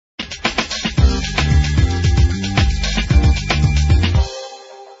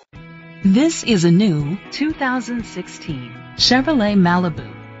This is a new 2016 Chevrolet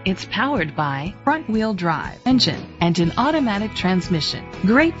Malibu. It's powered by front-wheel drive engine and an automatic transmission.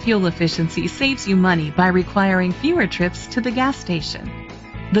 Great fuel efficiency saves you money by requiring fewer trips to the gas station.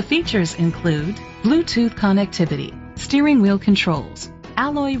 The features include Bluetooth connectivity, steering wheel controls,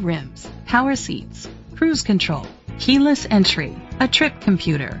 alloy rims, power seats, cruise control, keyless entry, a trip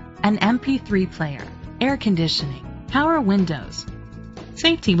computer, an MP3 player, air conditioning, power windows.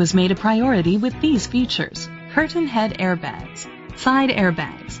 Safety was made a priority with these features: curtain head airbags, side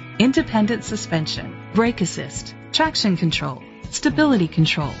airbags, independent suspension, brake assist, traction control, stability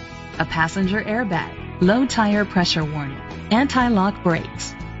control, a passenger airbag, low tire pressure warning, anti-lock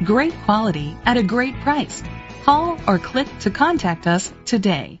brakes. Great quality at a great price. Call or click to contact us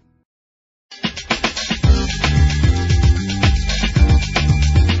today.